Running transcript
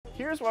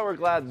Here's why we're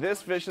glad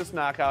this vicious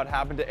knockout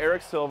happened to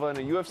ERICK Silva in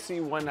a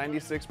UFC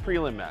 196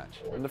 prelim match.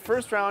 In the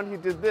first round, he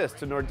did this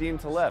to Nordine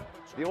Taleb,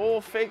 the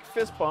old fake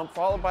fist bump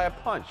followed by a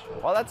punch.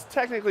 While that's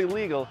technically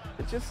legal,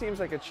 it just seems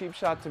like a cheap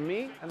shot to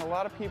me and a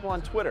lot of people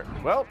on Twitter.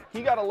 Well,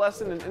 he got a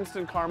lesson in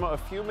instant karma a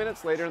few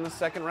minutes later in the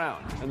second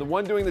round. And the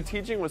one doing the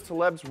teaching was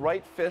Taleb's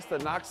right fist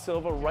that knocked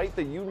Silva right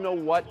the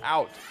you-know-what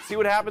out. See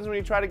what happens when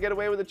you try to get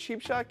away with a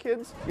cheap shot,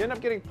 kids? You end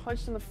up getting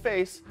punched in the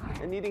face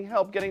and needing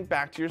help getting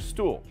back to your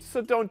stool.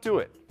 So don't do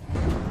it.